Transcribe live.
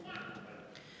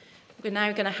We're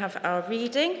now going to have our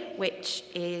reading, which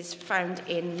is found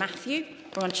in Matthew.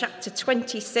 We're on chapter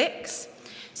 26.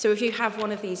 So if you have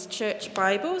one of these church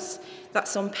Bibles,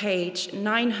 that's on page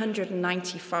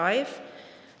 995.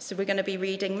 So we're going to be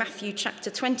reading Matthew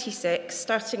chapter 26,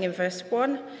 starting in verse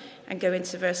 1 and go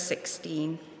into verse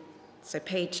 16. So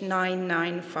page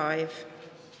 995.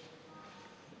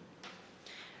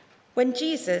 When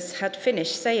Jesus had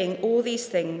finished saying all these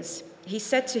things, he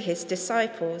said to his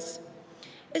disciples,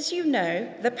 "As you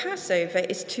know, the Passover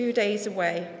is 2 days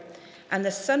away, and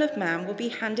the Son of Man will be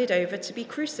handed over to be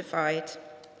crucified."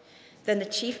 Then the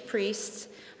chief priests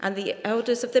and the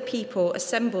elders of the people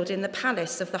assembled in the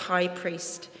palace of the high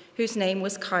priest, whose name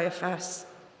was Caiaphas,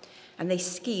 and they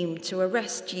schemed to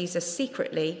arrest Jesus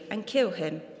secretly and kill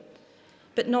him.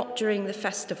 But not during the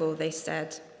festival, they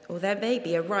said, or there may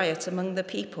be a riot among the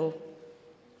people.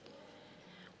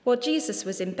 While Jesus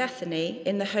was in Bethany,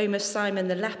 in the home of Simon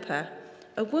the leper,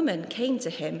 a woman came to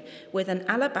him with an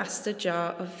alabaster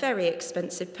jar of very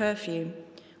expensive perfume,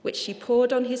 which she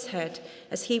poured on his head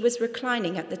as he was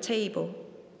reclining at the table.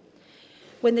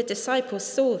 When the disciples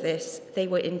saw this, they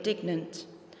were indignant.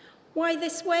 "Why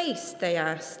this waste?" they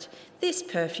asked. "This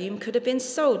perfume could have been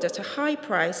sold at a high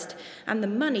price and the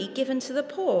money given to the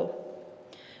poor."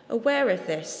 Aware of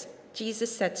this,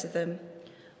 Jesus said to them,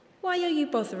 "Why are you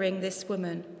bothering this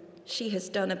woman? She has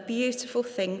done a beautiful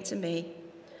thing to me.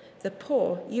 The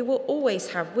poor you will always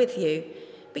have with you,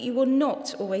 but you will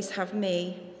not always have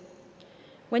me.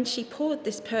 When she poured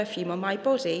this perfume on my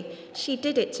body, she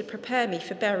did it to prepare me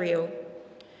for burial.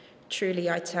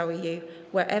 Truly, I tell you,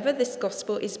 wherever this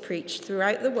gospel is preached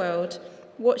throughout the world,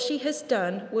 what she has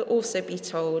done will also be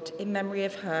told in memory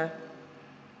of her."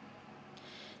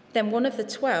 Then one of the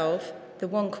 12, the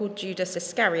one called Judas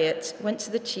Iscariot, went to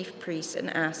the chief priests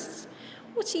and asked,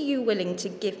 "What are you willing to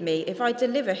give me if I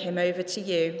deliver him over to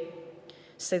you?"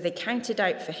 So they counted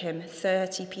out for him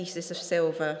 30 pieces of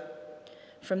silver.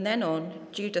 From then on,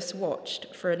 Judas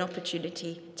watched for an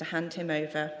opportunity to hand him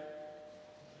over.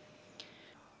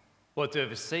 Well, do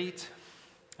have a seat.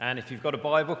 And if you've got a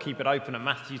Bible, keep it open at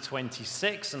Matthew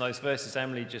 26 and those verses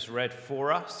Emily just read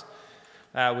for us.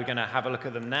 We're going to have a look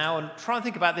at them now and try and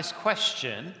think about this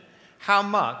question: how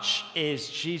much is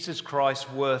Jesus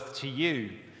Christ worth to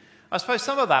you? I suppose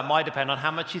some of that might depend on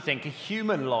how much you think a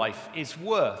human life is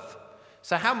worth.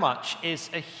 So how much is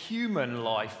a human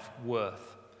life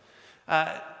worth?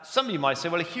 Some of you might say,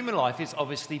 well, a human life is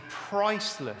obviously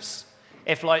priceless.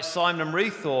 If, like Simon and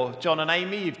Ruth or John and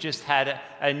Amy, you've just had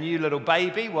a new little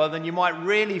baby, well, then you might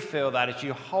really feel that as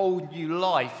you hold new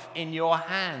life in your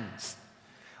hands.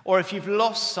 Or if you've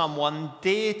lost someone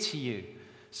dear to you,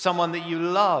 someone that you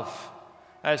love,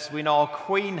 as we know our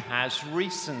Queen has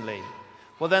recently,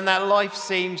 well, then that life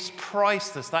seems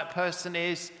priceless. That person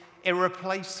is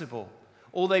irreplaceable.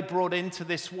 All they brought into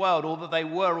this world, all that they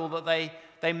were, all that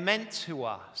they meant to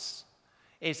us,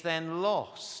 is then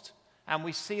lost. And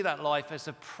we see that life as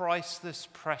a priceless,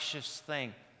 precious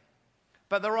thing.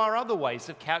 But there are other ways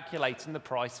of calculating the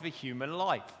price of a human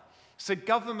life. So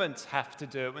governments have to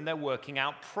do it when they're working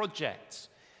out projects.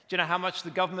 Do you know how much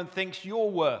the government thinks you're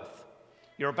worth?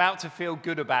 You're about to feel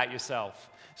good about yourself.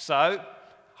 So,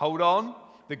 hold on.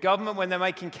 The government, when they're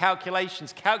making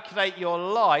calculations, calculate your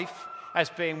life as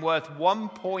being worth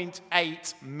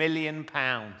 £1.8 million.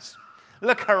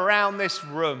 Look around this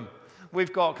room.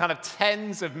 We've got kind of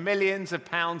tens of millions of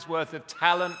pounds worth of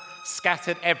talent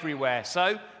scattered everywhere.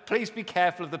 So please be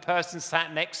careful of the person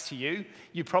sat next to you.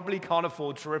 You probably can't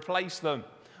afford to replace them.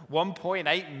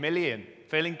 1.8 million.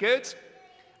 Feeling good?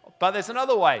 But there's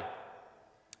another way.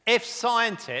 If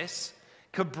scientists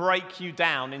could break you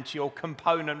down into your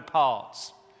component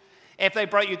parts, if they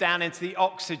broke you down into the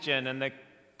oxygen and the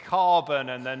carbon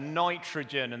and the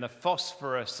nitrogen and the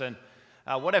phosphorus and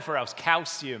whatever else,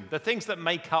 calcium, the things that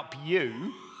make up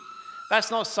you,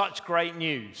 that's not such great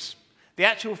news. The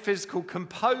actual physical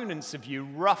components of you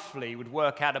roughly would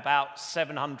work out about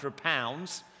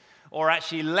 £700, or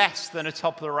actually less than a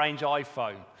top-of-the-range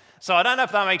iPhone. So I don't know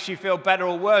if that makes you feel better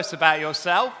or worse about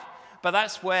yourself, but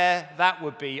that's where that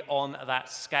would be on that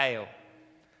scale.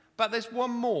 But there's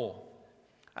one more,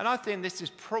 and I think this is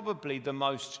probably the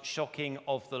most shocking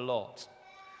of the lot.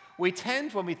 We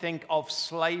tend, when we think of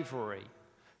slavery,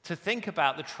 to think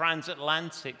about the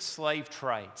transatlantic slave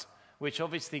trade, which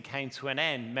obviously came to an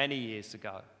end many years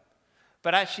ago.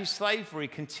 But actually, slavery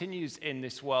continues in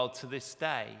this world to this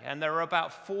day, and there are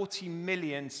about 40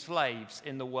 million slaves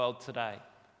in the world today.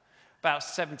 About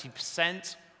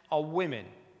 70% are women,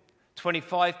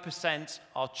 25%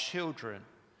 are children,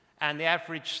 and the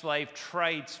average slave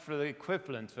trades for the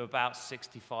equivalent of about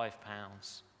 £65.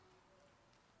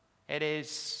 It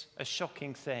is a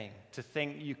shocking thing to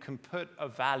think you can put a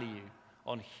value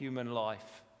on human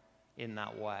life in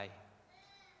that way.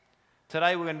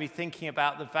 Today we're going to be thinking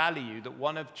about the value that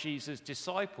one of Jesus'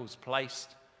 disciples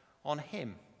placed on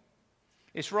him.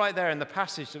 It's right there in the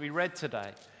passage that we read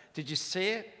today. Did you see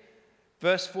it?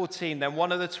 Verse 14, then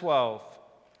one of the 12,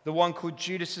 the one called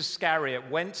Judas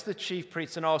Iscariot, went to the chief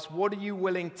priests and asked, "What are you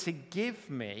willing to give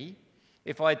me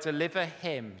if I deliver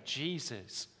him,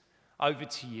 Jesus, over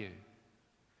to you?"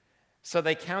 So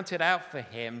they counted out for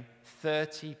him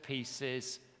 30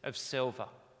 pieces of silver.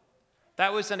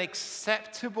 That was an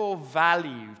acceptable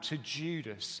value to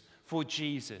Judas for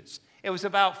Jesus. It was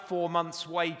about 4 months'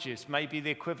 wages, maybe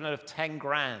the equivalent of 10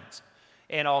 grand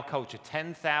in our culture.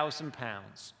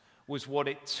 £10,000 was what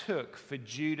it took for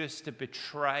Judas to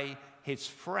betray his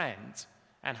friend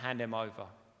and hand him over.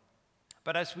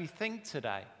 But as we think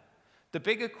today, the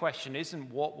bigger question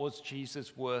isn't what was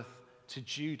Jesus worth to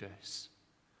Judas,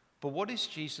 but what is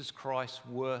Jesus Christ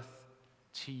worth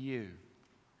to you?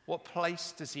 What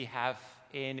place does he have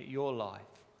in your life?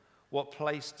 What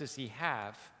place does he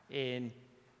have in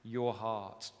your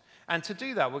heart? And to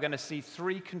do that, we're going to see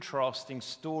 3 contrasting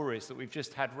stories that we've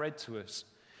just had read to us.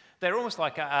 They're almost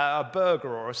like a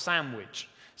burger or a sandwich.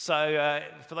 So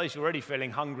for those who are already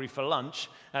feeling hungry for lunch,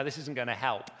 this isn't going to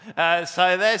help.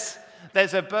 So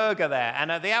there's a burger there,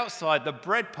 and at the outside, the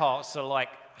bread parts are like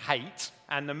hate,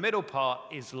 and the middle part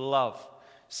is love.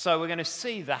 So we're going to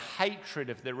see the hatred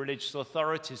of the religious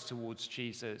authorities towards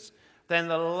Jesus, then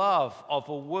the love of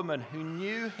a woman who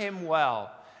knew him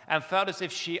well and felt as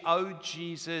if she owed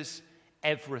Jesus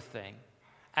everything,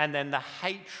 and then the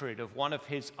hatred of one of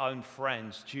his own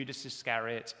friends, Judas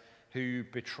Iscariot, who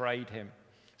betrayed him.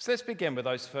 So let's begin with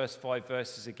those first 5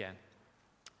 verses again.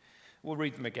 We'll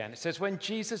read them again. It says, when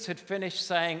Jesus had finished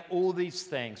saying all these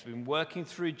things, we've been working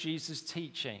through Jesus'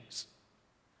 teachings,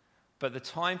 but the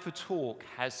time for talk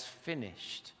has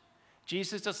finished.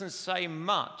 Jesus doesn't say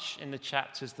much in the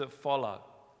chapters that follow.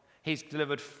 He's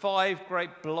delivered 5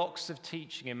 great blocks of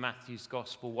teaching in Matthew's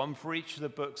gospel, one for each of the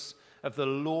books of the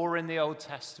law in the Old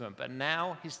Testament, but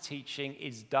now his teaching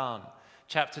is done.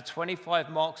 Chapter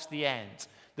 25 marks the end.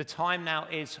 The time now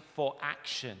is for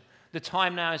action. The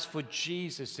time now is for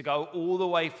Jesus to go all the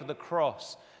way to the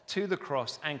cross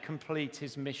and complete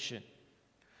his mission.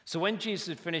 So when Jesus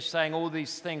had finished saying all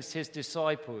these things to his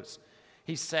disciples,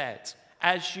 he said,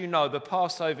 as you know, the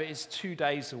Passover is 2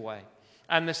 days away,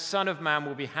 and the Son of Man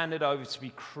will be handed over to be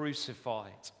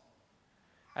crucified.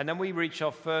 And then we reach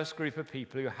our first group of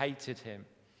people who hated him.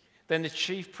 Then the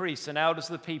chief priests and elders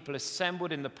of the people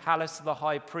assembled in the palace of the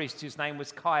high priest, whose name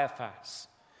was Caiaphas.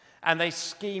 And they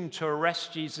schemed to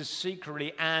arrest Jesus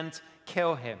secretly and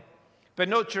kill him. But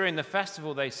not during the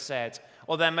festival, they said,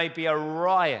 or there may be a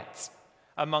riot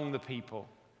among the people.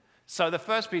 So the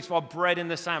first piece of our bread in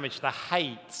the sandwich, the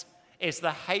hate, is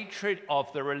the hatred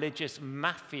of the religious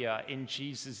mafia in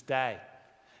Jesus' day.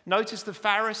 Notice the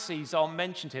Pharisees aren't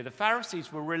mentioned here. The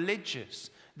Pharisees were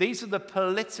religious. These are the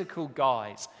political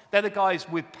guys. They're the guys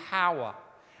with power.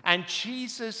 And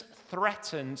Jesus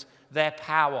threatened their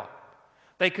power.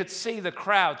 They could see the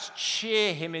crowds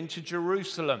cheer him into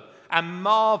Jerusalem and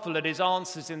marvel at his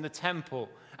answers in the temple.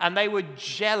 And they were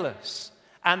jealous.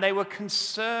 And they were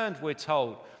concerned, we're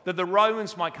told, that the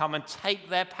Romans might come and take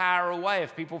their power away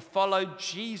if people followed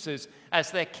Jesus as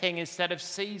their king instead of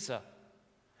Caesar.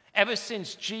 Ever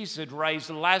since Jesus had raised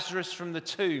Lazarus from the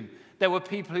tomb, there were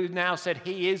people who now said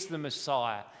he is the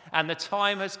Messiah, and the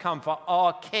time has come for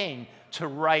our king to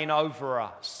reign over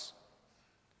us.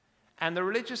 And the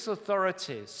religious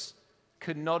authorities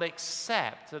could not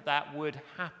accept that that would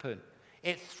happen.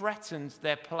 It threatened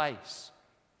their place.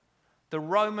 The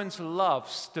Romans loved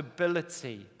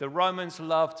stability. The Romans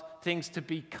loved things to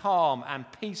be calm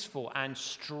and peaceful and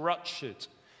structured.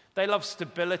 They loved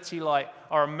stability like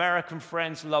our American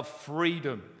friends love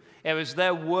freedom. It was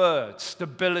their word,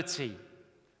 stability.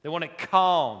 They wanted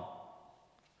calm.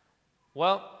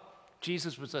 Well,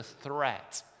 Jesus was a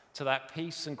threat to that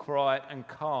peace and quiet and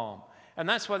calm. And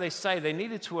that's why they say they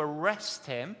needed to arrest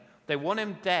him. They want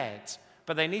him dead,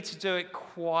 but they need to do it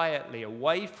quietly,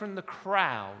 away from the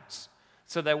crowds,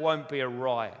 so there won't be a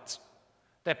riot.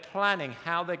 They're planning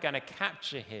how they're going to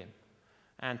capture him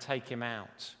and take him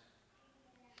out.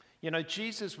 You know,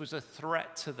 Jesus was a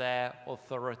threat to their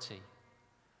authority.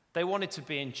 They wanted to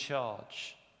be in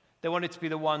charge. They wanted to be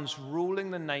the ones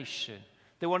ruling the nation.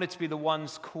 They wanted to be the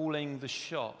ones calling the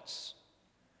shots.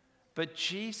 But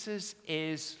Jesus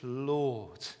is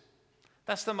Lord.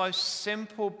 That's the most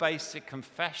simple, basic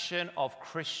confession of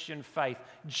Christian faith.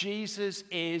 Jesus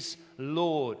is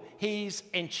Lord. He's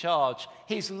in charge.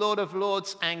 He's Lord of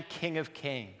Lords and King of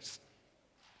Kings.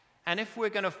 And if we're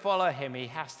going to follow him, he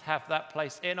has to have that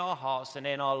place in our hearts and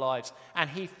in our lives. And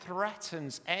he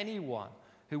threatens anyone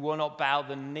who will not bow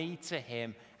the knee to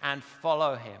him and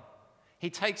follow him. He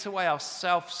takes away our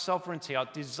self-sovereignty, our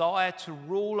desire to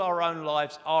rule our own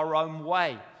lives our own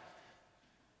way.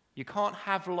 You can't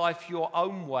have life your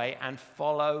own way and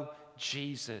follow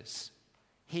Jesus.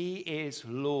 He is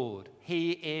Lord.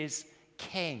 He is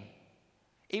King.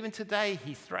 Even today,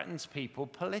 he threatens people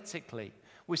politically.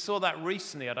 We saw that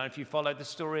recently. I don't know if you followed the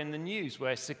story in the news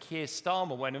where Sir Keir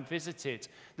Starmer went and visited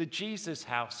the Jesus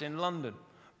House in London.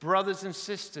 Brothers and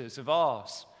sisters of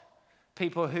ours,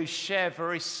 people who share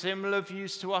very similar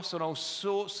views to us on all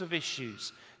sorts of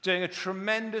issues, doing a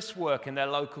tremendous work in their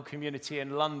local community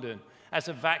in London as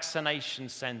a vaccination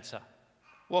centre.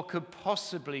 What could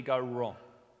possibly go wrong?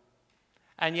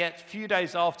 And yet, a few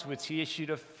days afterwards, he issued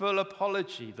a full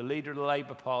apology, the leader of the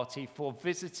Labour Party, for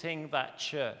visiting that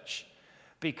church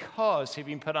because he'd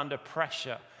been put under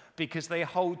pressure, because they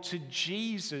hold to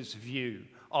Jesus' view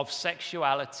of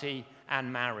sexuality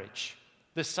and marriage,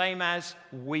 the same as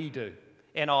we do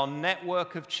in our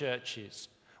network of churches,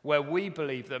 where we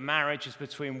believe that marriage is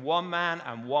between one man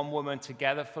and one woman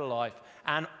together for life,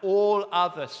 and all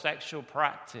other sexual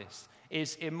practice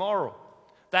is immoral.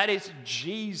 That is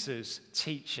Jesus'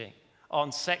 teaching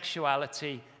on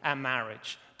sexuality and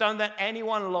marriage. Don't let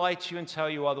anyone lie to you and tell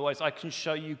you otherwise. I can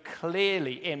show you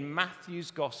clearly in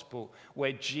Matthew's gospel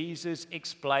where Jesus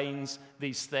explains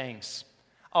these things.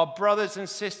 Our brothers and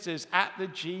sisters at the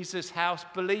Jesus House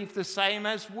believe the same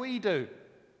as we do.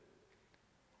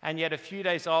 And yet a few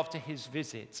days after his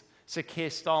visit, Sir Keir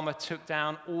Starmer took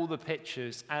down all the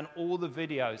pictures and all the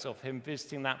videos of him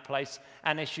visiting that place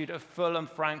and issued a full and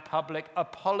frank public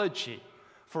apology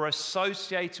for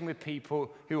associating with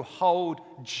people who hold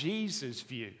Jesus'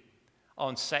 view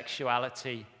on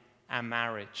sexuality and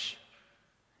marriage.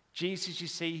 Jesus, you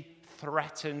see,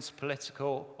 threatens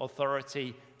political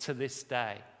authority to this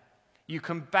day. You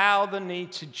can bow the knee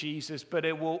to Jesus, but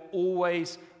it will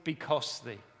always be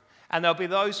costly. And there'll be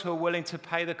those who are willing to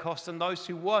pay the cost and those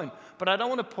who won't. But I don't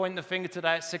want to point the finger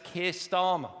today at Sir Keir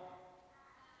Starmer.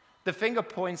 The finger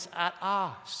points at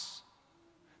us,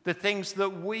 the things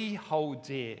that we hold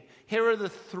dear. Here are the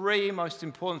three most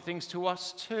important things to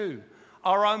us too.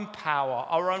 Our own power,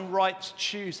 our own right to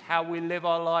choose how we live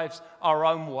our lives our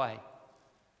own way.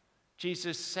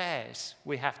 Jesus says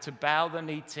we have to bow the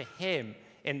knee to him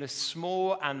in the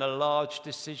small and the large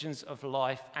decisions of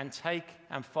life and take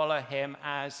and follow him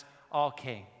as our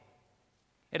King.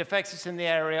 It affects us in the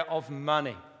area of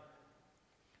money.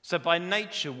 So by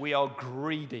nature we are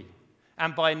greedy,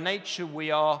 and by nature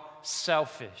we are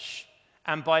selfish,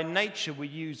 and by nature we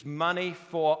use money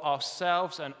for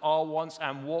ourselves and our wants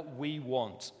and what we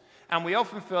want. And we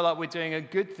often feel like we're doing a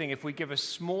good thing if we give a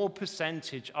small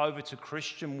percentage over to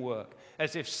Christian work,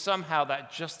 as if somehow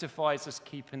that justifies us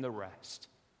keeping the rest.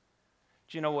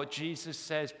 Do you know what Jesus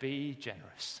says? Be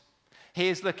generous. He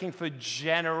is looking for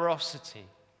generosity.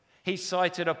 He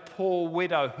cited a poor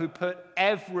widow who put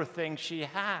everything she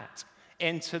had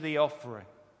into the offering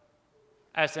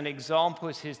as an example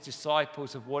as his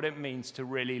disciples of what it means to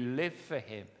really live for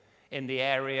him in the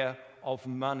area of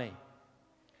money.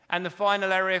 And the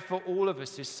final area for all of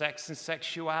us is sex and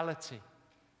sexuality.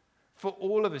 For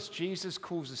all of us, Jesus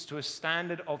calls us to a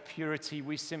standard of purity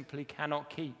we simply cannot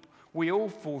keep. We all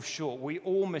fall short. We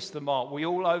all miss the mark. We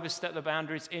all overstep the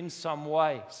boundaries in some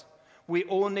ways. We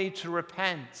all need to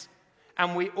repent.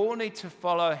 And we all need to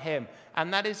follow him.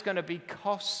 And that is going to be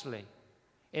costly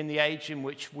in the age in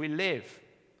which we live.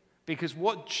 Because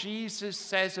what Jesus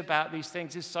says about these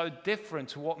things is so different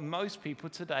to what most people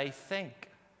today think.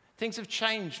 Things have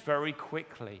changed very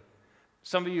quickly.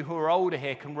 Some of you who are older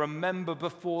here can remember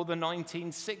before the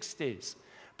 1960s.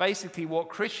 Basically, what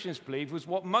Christians believed was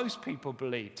what most people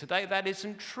believe. Today, that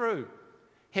isn't true.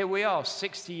 Here we are,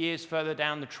 60 years further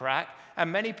down the track,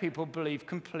 and many people believe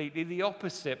completely the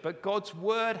opposite. But God's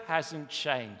word hasn't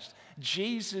changed.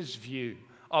 Jesus' view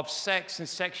of sex and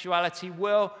sexuality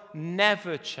will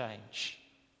never change.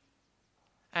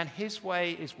 And his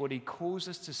way is what he calls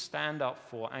us to stand up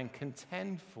for and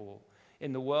contend for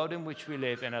in the world in which we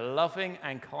live, in a loving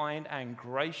and kind and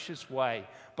gracious way,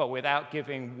 but without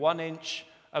giving 1 inch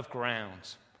of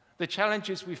ground. The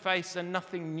challenges we face are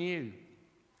nothing new.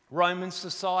 Roman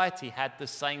society had the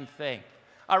same thing.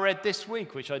 I read this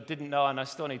week, which I didn't know and I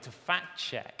still need to fact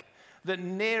check, that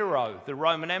Nero, the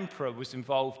Roman emperor, was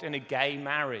involved in a gay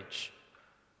marriage.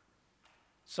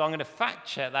 So I'm going to fact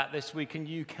check that this week, and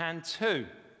you can too.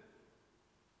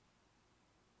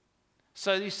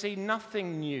 So you see,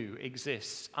 nothing new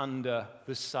exists under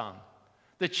the sun.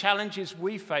 The challenges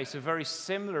we face are very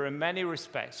similar in many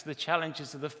respects to the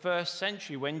challenges of the first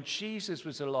century when Jesus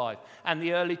was alive and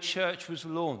the early church was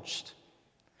launched.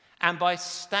 And by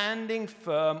standing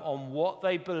firm on what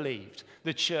they believed,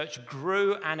 the church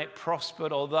grew and it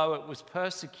prospered, although it was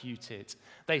persecuted.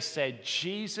 They said,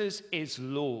 Jesus is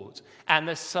Lord. And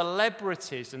the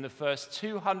celebrities in the first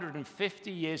 250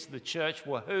 years of the church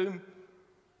were whom?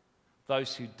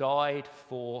 Those who died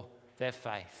for their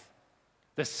faith.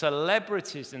 The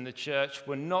celebrities in the church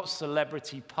were not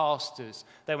celebrity pastors.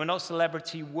 They were not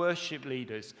celebrity worship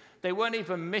leaders. They weren't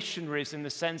even missionaries in the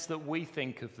sense that we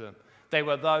think of them. They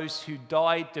were those who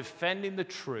died defending the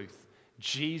truth.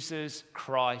 Jesus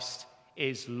Christ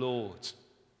is Lord.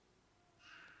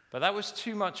 But that was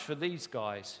too much for these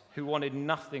guys who wanted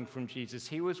nothing from Jesus.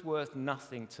 He was worth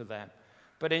nothing to them.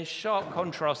 But in sharp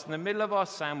contrast, in the middle of our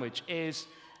sandwich is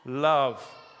love.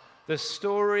 The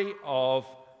story of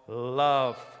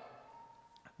love.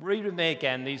 Read with me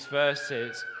again these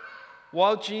verses.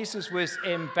 While Jesus was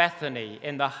in Bethany,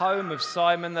 in the home of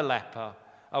Simon the leper,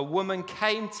 a woman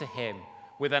came to him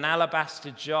with an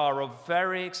alabaster jar of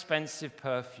very expensive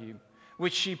perfume,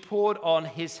 which she poured on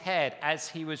his head as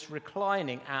he was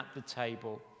reclining at the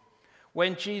table.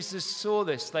 When Jesus saw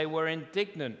this, they were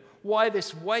indignant. Why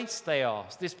this waste, they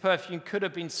asked? This perfume could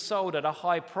have been sold at a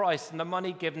high price and the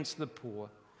money given to the poor.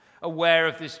 Aware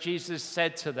of this, Jesus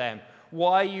said to them,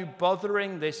 why are you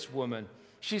bothering this woman?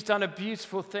 She's done a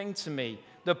beautiful thing to me.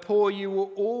 The poor you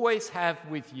will always have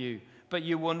with you, but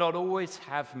you will not always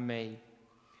have me.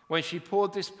 When she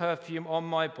poured this perfume on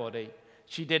my body,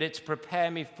 she did it to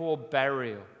prepare me for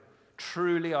burial.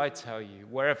 Truly, I tell you,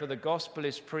 wherever the gospel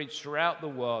is preached throughout the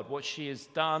world, what she has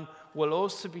done will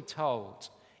also be told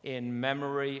in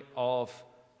memory of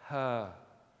her.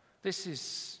 This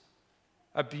is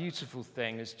a beautiful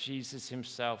thing, as Jesus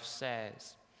himself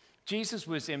says. Jesus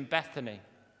was in Bethany,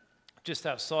 just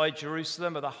outside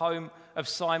Jerusalem, at the home of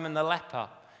Simon the leper.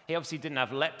 He obviously didn't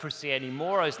have leprosy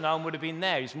anymore, as no one would have been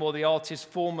there. He's more the artist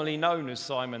formerly known as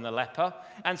Simon the leper.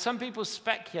 And some people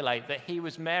speculate that he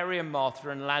was Mary and Martha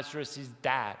and Lazarus'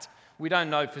 dad. We don't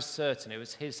know for certain. It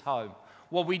was his home.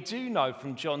 What we do know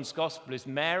from John's gospel is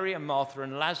Mary and Martha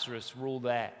and Lazarus were all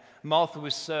there. Martha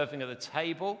was serving at the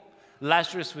table.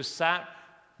 Lazarus was sat,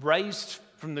 raised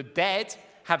from the dead,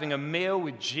 having a meal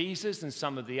with Jesus and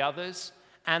some of the others.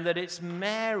 And that it's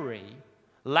Mary,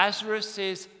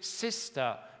 Lazarus'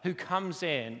 sister, who comes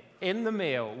in the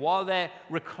meal while they're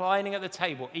reclining at the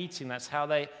table eating. That's how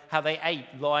they ate,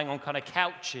 lying on kind of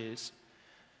couches.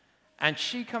 And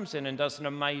she comes in and does an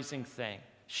amazing thing.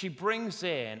 She brings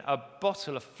in a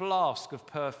flask of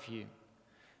perfume.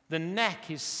 The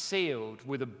neck is sealed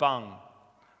with a bung.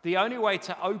 The only way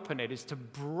to open it is to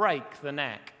break the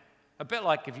neck. A bit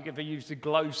like if you've ever used a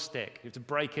glow stick. You have to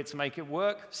break it to make it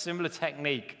work. Similar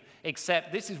technique,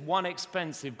 except this is one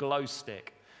expensive glow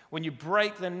stick. When you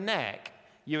break the neck,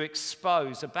 you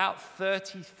expose about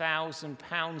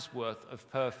 £30,000 worth of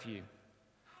perfume.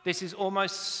 This is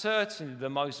almost certainly the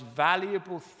most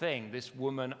valuable thing this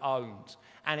woman owned,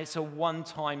 and it's a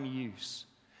one-time use.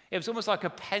 It was almost like a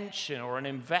pension or an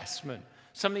investment,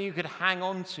 something you could hang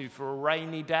on to for a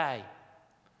rainy day,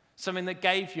 something that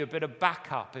gave you a bit of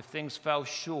backup if things fell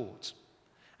short.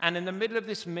 And in the middle of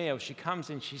this meal, she comes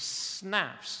in, she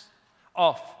snaps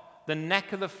off the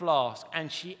neck of the flask,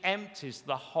 and she empties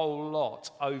the whole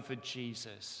lot over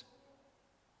Jesus.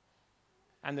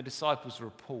 And the disciples were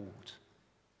appalled.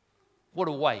 What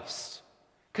a waste.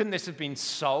 Couldn't this have been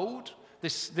sold?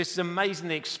 This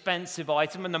amazingly expensive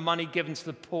item and the money given to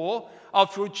the poor?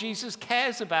 After all, Jesus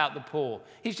cares about the poor.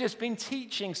 He's just been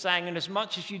teaching, saying, and as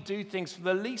much as you do things for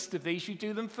the least of these, you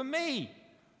do them for me.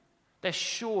 They're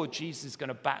sure Jesus is going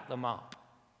to back them up.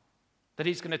 That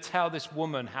he's going to tell this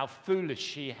woman how foolish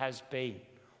she has been.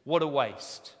 What a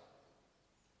waste.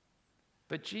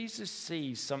 But Jesus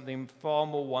sees something far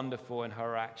more wonderful in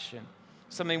her action,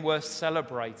 something worth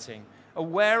celebrating.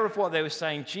 Aware of what they were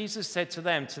saying, Jesus said to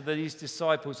them, to these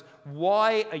disciples,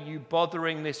 why are you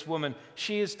bothering this woman?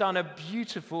 She has done a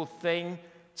beautiful thing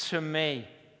to me.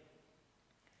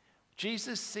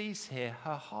 Jesus sees here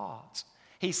her heart.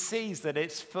 He sees that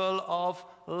it's full of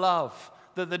love,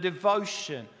 that the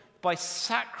devotion, by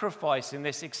sacrificing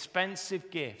this expensive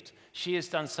gift, she has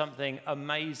done something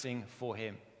amazing for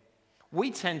him. We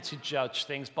tend to judge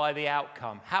things by the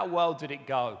outcome. How well did it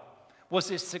go? Was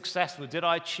it successful? Did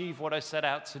I achieve what I set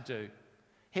out to do?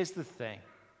 Here's the thing.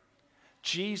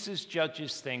 Jesus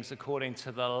judges things according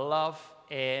to the love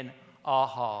in our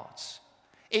hearts.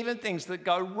 Even things that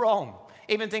go wrong.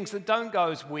 Even things that don't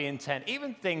go as we intend.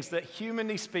 Even things that,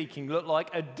 humanly speaking, look like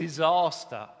a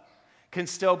disaster. can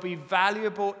still be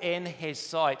valuable in his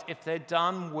sight if they're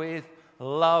done with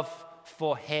love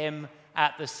for him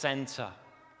at the center.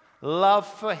 Love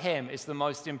for him is the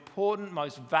most important,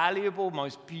 most valuable,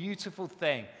 most beautiful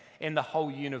thing in the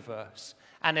whole universe.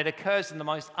 And it occurs in the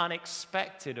most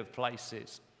unexpected of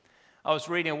places. I was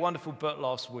reading a wonderful book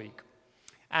last week.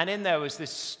 And in there was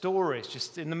this story, it's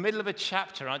just in the middle of a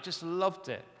chapter, and I just loved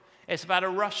it. It's about a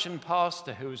Russian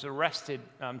pastor who was arrested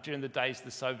during the days of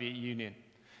the Soviet Union.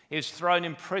 He was thrown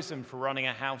in prison for running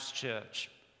a house church.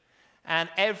 And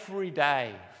every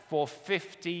day for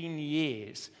 15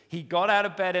 years, he got out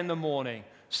of bed in the morning,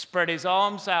 spread his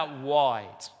arms out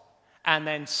wide, and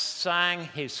then sang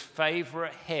his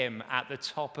favorite hymn at the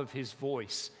top of his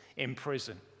voice in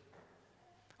prison.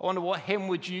 I wonder, what hymn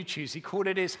would you choose? He called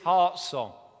it his heart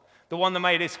song, the one that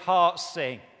made his heart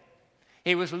sing.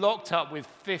 He was locked up with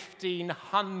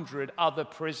 1,500 other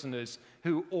prisoners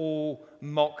who all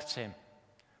mocked him.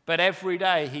 But every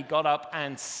day he got up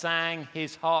and sang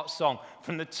his heart song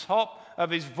from the top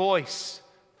of his voice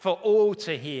for all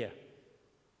to hear.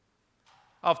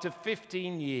 After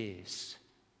 15 years,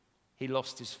 he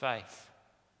lost his faith.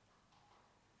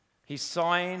 He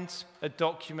signed a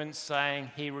document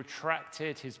saying he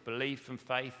retracted his belief and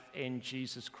faith in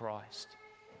Jesus Christ.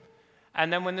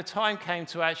 And then when the time came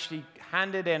to actually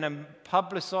hand it in and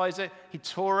publicize it, he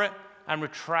tore it and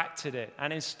retracted it,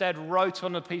 and instead wrote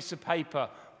on a piece of paper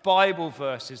Bible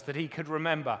verses that he could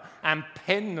remember and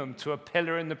pinned them to a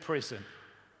pillar in the prison.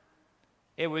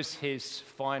 It was his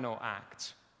final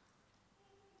act.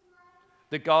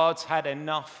 The guards had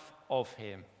enough of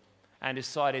him and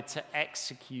decided to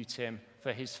execute him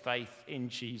for his faith in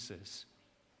Jesus.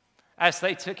 As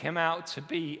they took him out to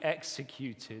be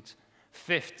executed,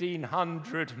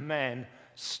 1,500 men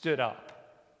stood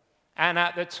up, and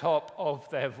at the top of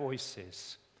their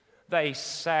voices, they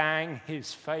sang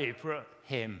his favorite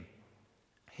hymn,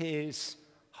 his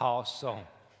heart song.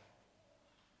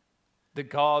 The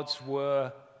guards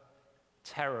were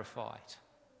terrified.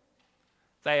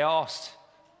 They asked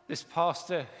this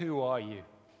pastor, "Who are you?"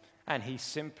 And he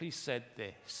simply said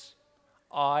this: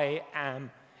 "I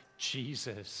am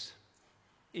Jesus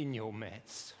in your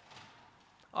midst.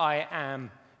 I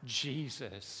am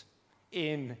Jesus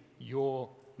in your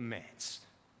midst."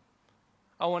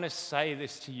 I want to say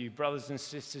this to you, brothers and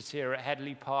sisters here at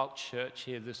Headley Park Church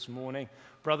here this morning,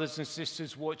 brothers and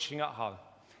sisters watching at home,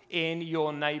 in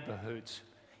your neighborhood,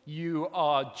 you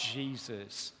are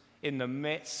Jesus in the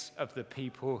midst of the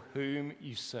people whom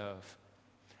you serve.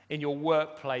 In your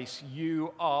workplace,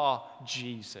 you are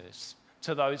Jesus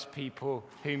to those people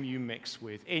whom you mix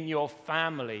with. In your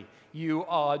family, you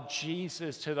are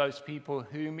Jesus to those people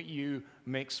whom you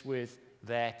mix with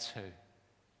there too.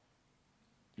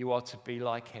 You are to be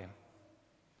like him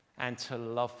and to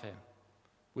love him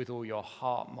with all your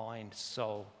heart, mind,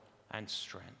 soul, and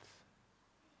strength.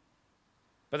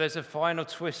 But there's a final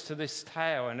twist to this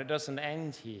tale, and it doesn't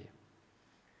end here.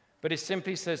 But it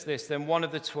simply says this: then one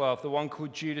of the 12, the one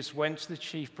called Judas, went to the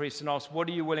chief priests and asked, "What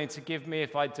are you willing to give me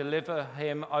if I deliver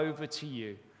him over to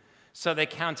you?" So they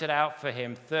counted out for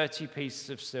him 30 pieces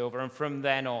of silver, and from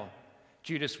then on,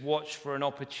 Judas watched for an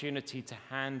opportunity to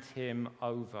hand him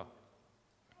over.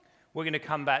 We're going to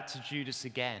come back to Judas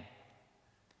again.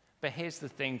 But here's the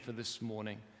thing for this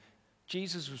morning.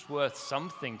 Jesus was worth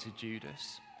something to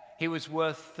Judas. He was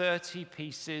worth 30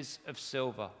 pieces of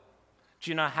silver. Do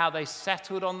you know how they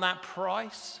settled on that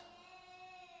price?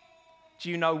 Do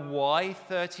you know why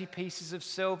 30 pieces of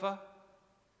silver?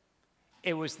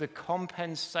 It was the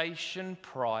compensation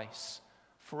price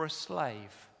for a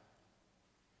slave.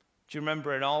 Do you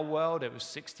remember in our world it was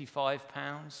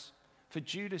 £65? For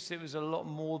Judas, it was a lot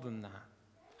more than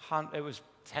that. It was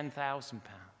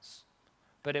 £10,000.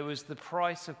 But it was the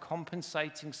price of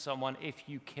compensating someone if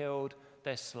you killed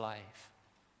their slave.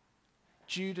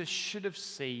 Judas should have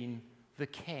seen the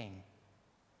king.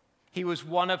 He was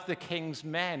one of the king's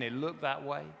men. It looked that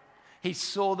way. He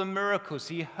saw the miracles.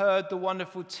 He heard the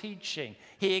wonderful teaching.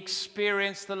 He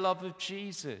experienced the love of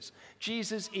Jesus.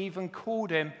 Jesus even called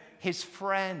him his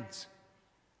friend.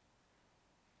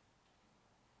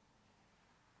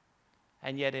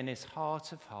 And yet in his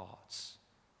heart of hearts,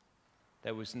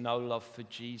 there was no love for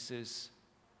Jesus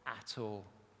at all.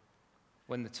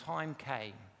 When the time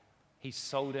came, he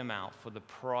sold him out for the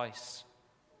price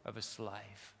of a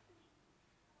slave.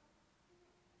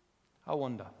 I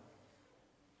wonder,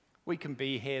 we can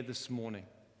be here this morning.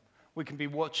 We can be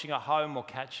watching at home or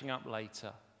catching up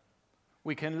later.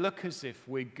 We can look as if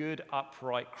we're good,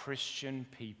 upright Christian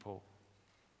people.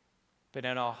 But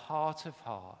in our heart of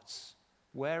hearts,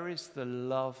 where is the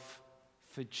love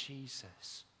for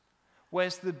Jesus?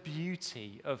 Where's the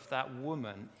beauty of that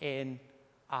woman in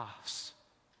us?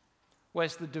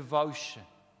 Where's the devotion,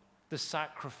 the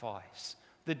sacrifice,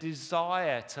 the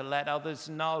desire to let others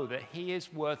know that he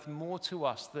is worth more to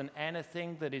us than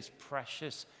anything that is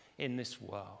precious in this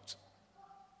world?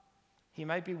 He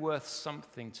may be worth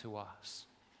something to us,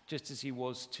 just as he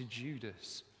was to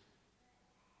Judas.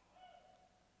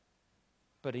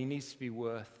 But he needs to be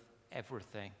worth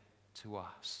everything to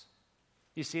us.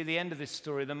 You see, at the end of this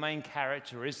story, the main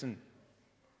character isn't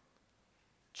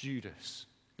Judas.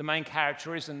 The main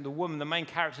character isn't the woman. The main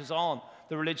characters aren't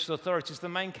the religious authorities. The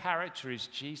main character is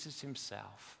Jesus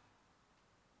himself.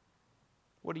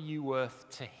 What are you worth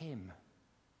to him?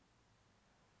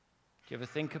 Do you ever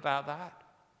think about that?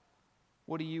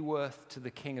 What are you worth to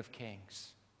the King of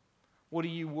Kings? What are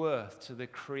you worth to the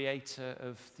creator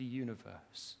of the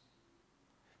universe?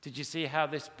 Did you see how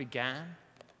this began?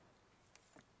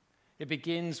 It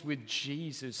begins with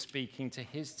Jesus speaking to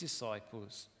his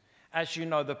disciples. As you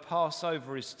know, the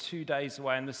Passover is 2 days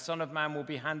away, and the Son of Man will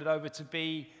be handed over to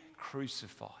be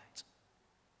crucified.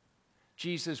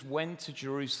 Jesus went to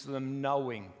Jerusalem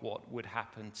knowing what would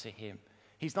happen to him.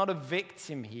 He's not a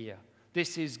victim here.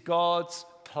 This is God's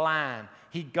plan.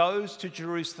 He goes to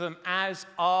Jerusalem as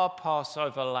our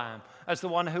Passover lamb, as the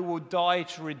one who will die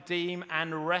to redeem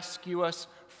and rescue us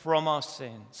from our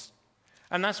sins.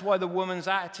 And that's why the woman's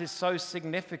act is so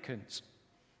significant.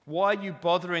 Why are you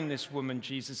bothering this woman,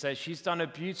 Jesus says? She's done a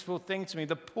beautiful thing to me.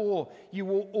 The poor you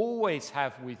will always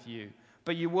have with you,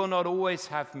 but you will not always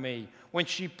have me. When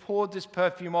she poured this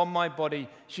perfume on my body,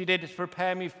 she did it to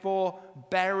prepare me for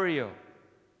burial.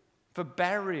 For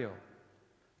burial.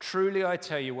 Truly, I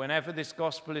tell you, whenever this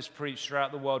gospel is preached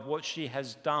throughout the world, what she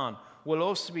has done will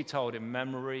also be told in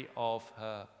memory of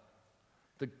her.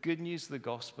 The good news of the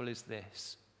gospel is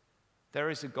this. There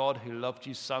is a God who loved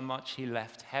you so much he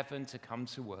left heaven to come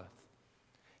to earth.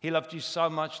 He loved you so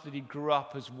much that he grew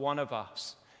up as one of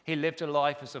us. He lived a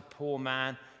life as a poor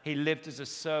man. He lived as a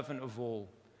servant of all.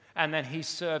 And then he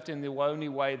served in the only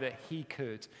way that he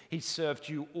could. He served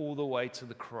you all the way to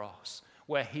the cross,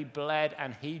 where he bled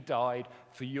and he died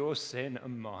for your sin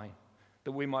and mine,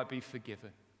 that we might be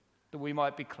forgiven, that we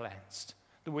might be cleansed,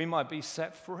 that we might be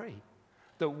set free,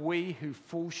 that we who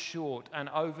fall short and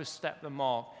overstep the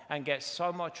mark and get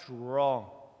so much wrong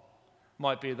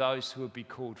might be those who would be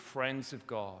called friends of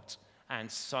God and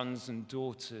sons and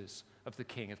daughters of the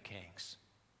King of Kings.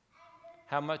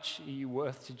 How much are you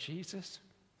worth to Jesus?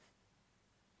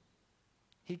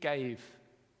 He gave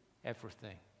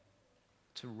everything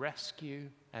to rescue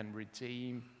and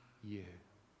redeem you.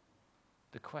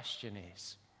 The question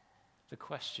is,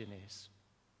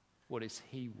 what is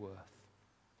he worth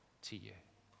to you?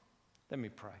 Let me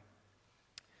pray.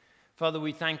 Father,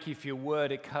 we thank you for your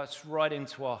word. It cuts right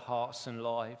into our hearts and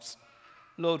lives.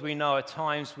 Lord, we know at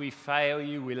times we fail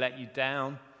you, we let you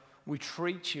down. We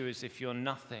treat you as if you're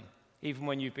nothing, even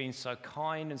when you've been so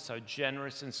kind and so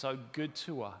generous and so good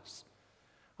to us.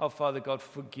 Oh, Father God,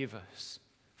 forgive us.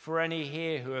 For any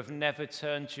here who have never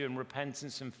turned to you in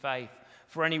repentance and faith,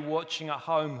 for any watching at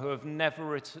home who have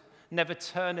never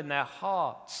turned in their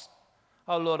hearts,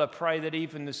 oh Lord, I pray that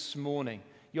even this morning,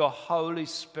 your Holy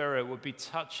Spirit would be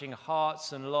touching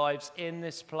hearts and lives in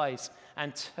this place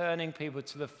and turning people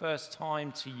to the first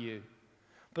time to you.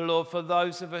 But Lord, for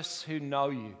those of us who know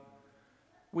you,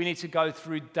 we need to go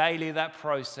through daily that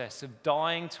process of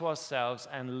dying to ourselves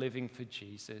and living for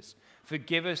Jesus.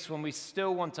 Forgive us when we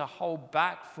still want to hold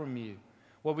back from you,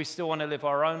 when we still want to live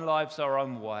our own lives our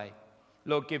own way.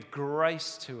 Lord, give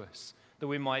grace to us that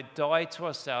we might die to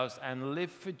ourselves and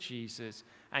live for Jesus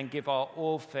and give our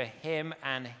all for him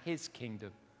and his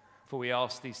kingdom. For we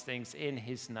ask these things in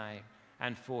his name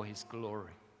and for his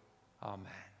glory. Amen.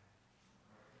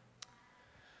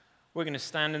 We're going to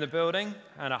stand in the building,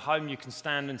 and at home you can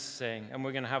stand and sing. And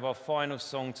we're going to have our final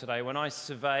song today, When I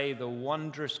Survey the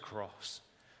Wondrous Cross.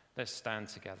 Let's stand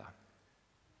together.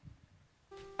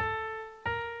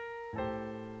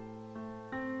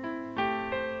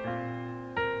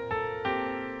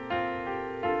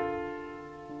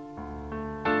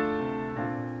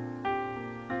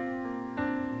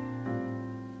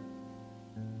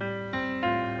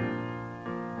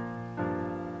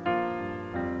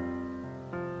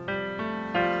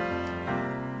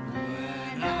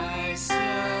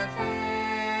 Survey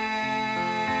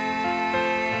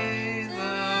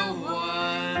the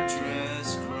wondrous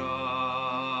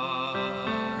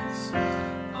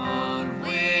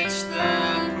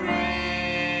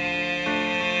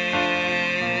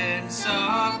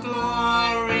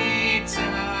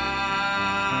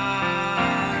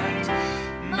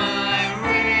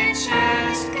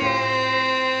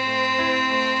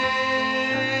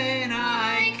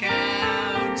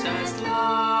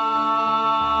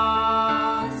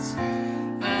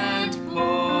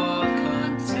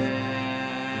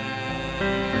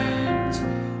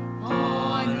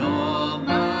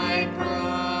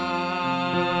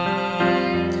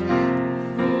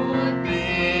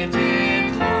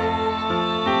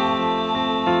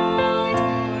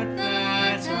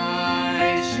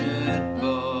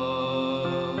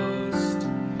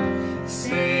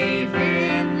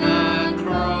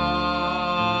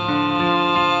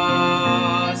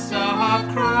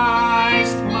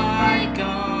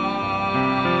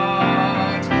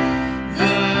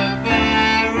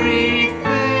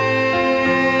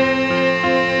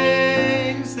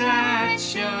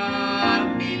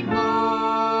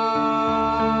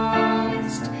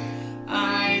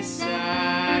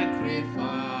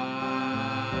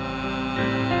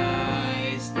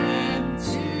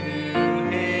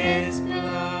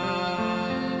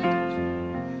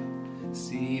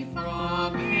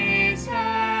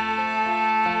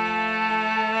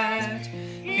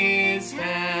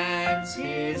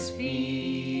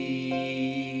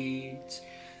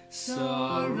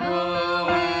sorrow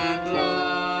and love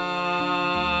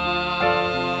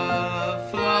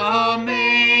flow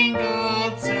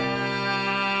mingled down.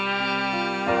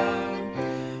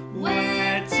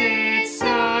 Where did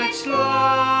such love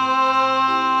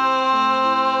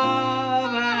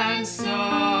and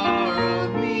sorrow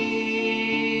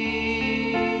meet,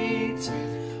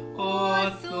 or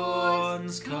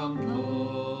thorns compose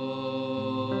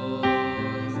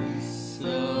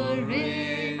so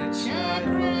rich a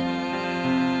crown?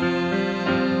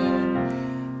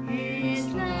 His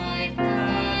life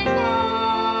not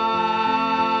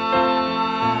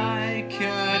like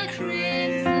a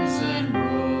crimson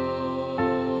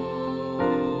robe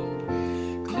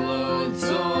clothes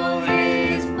all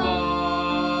his body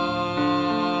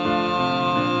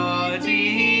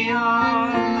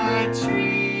on the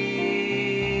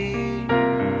tree.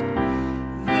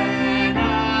 Then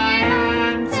I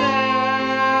am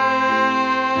dead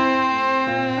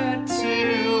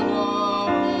to all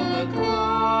the globe,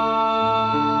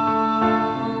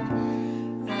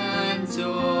 and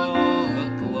all the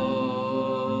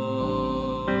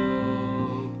globe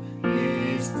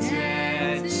is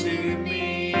dead to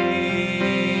me.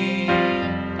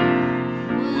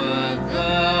 Were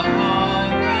the whole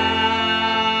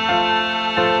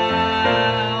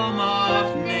realm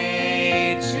of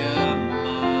nature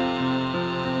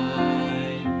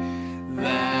mine,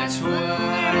 that were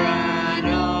an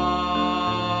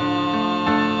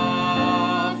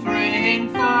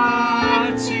offering far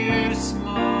too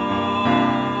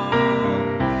small.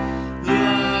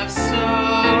 Love so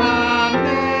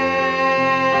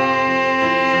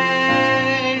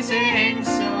amazing,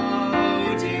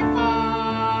 so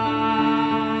divine,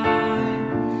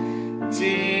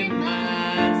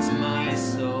 demands my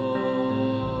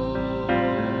soul,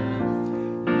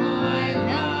 my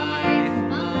life,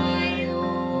 my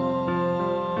all.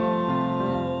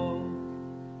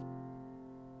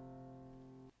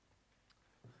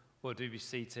 Well, do be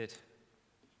seated.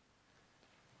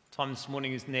 Time this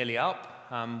morning is nearly up.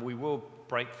 We will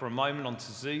break for a moment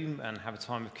onto Zoom and have a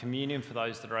time of communion for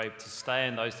those that are able to stay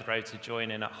and those that are able to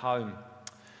join in at home.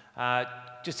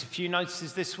 Just a few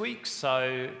notices this week.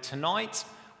 So tonight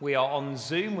we are on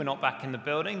Zoom. We're not back in the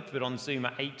building, but on Zoom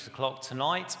at 8 o'clock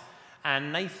tonight.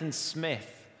 And Nathan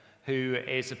Smith, who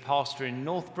is a pastor in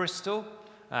North Bristol,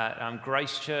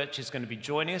 Grace Church, is going to be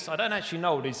joining us. I don't actually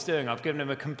know what he's doing. I've given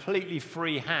him a completely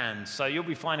free hand, so you'll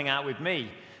be finding out with me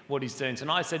what he's doing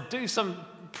tonight. I said,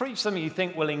 preach something you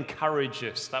think will encourage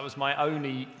us. That was my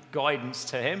only guidance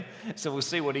to him. So we'll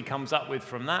see what he comes up with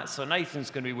from that. So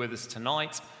Nathan's going to be with us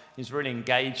tonight. He's a really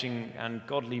engaging and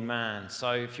godly man.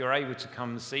 So if you're able to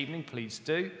come this evening, please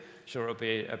do. Sure, it'll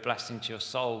be a blessing to your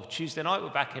soul. Tuesday night, we're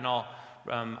back in our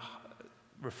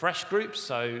refresh group.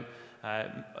 So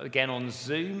again on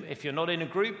Zoom. If you're not in a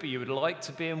group but you would like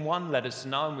to be in one, let us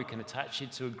know and we can attach you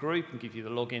to a group and give you the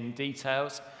login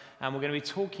details. And we're going to be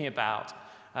talking about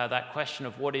that question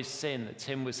of what is sin that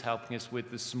Tim was helping us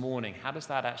with this morning. How does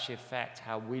that actually affect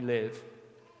how we live,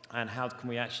 and how can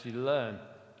we actually learn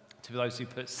to be those who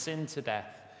put sin to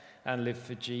death and live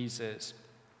for Jesus?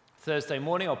 Thursday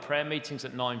morning, our prayer meeting's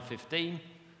at 9:15,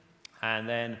 and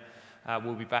then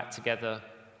we'll be back together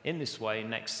in this way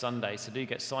next Sunday. So do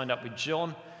get signed up with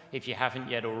John if you haven't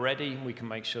yet already. We can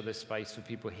make sure there's space for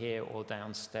people here or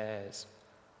downstairs.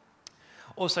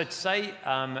 Also to say,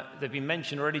 they've been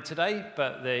mentioned already today,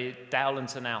 but the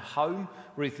Dowlands are now home.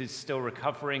 Ruth is still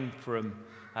recovering from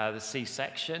the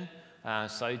C-section,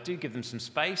 so do give them some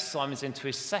space. Simon's into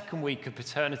his second week of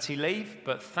paternity leave,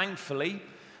 but thankfully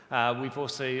we've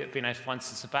also been able to find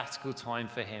some sabbatical time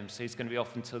for him, so he's going to be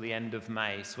off until the end of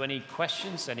May. So any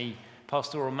questions, any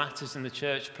pastoral matters in the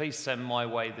church, please send my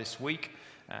way this week,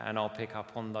 and I'll pick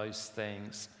up on those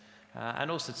things.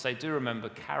 And also to say, do remember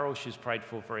Carol, she was prayed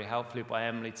for very helpfully by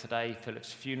Emily today.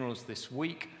 Philip's funeral's this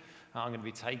week. I'm going to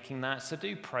be taking that, so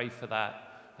do pray for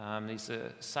that. These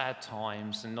are sad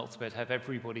times, and not to be able to have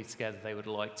everybody together they would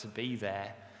like to be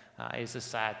there is a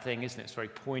sad thing, isn't it? It's very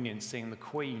poignant seeing the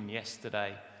Queen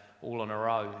yesterday all on her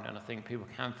own, and I think people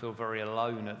can feel very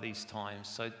alone at these times.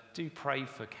 So do pray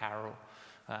for Carol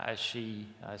as she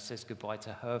says goodbye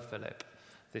to her Philip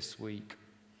this week.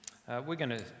 We're going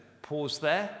to pause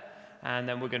there, and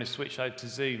then we're going to switch over to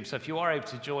Zoom. So if you are able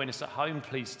to join us at home,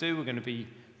 please do. We're going to be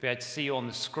able to see you on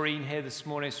the screen here this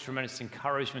morning. It's tremendous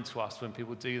encouragement to us when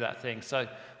people do that thing. So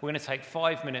we're going to take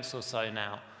 5 minutes or so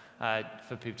now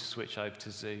for people to switch over to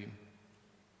Zoom.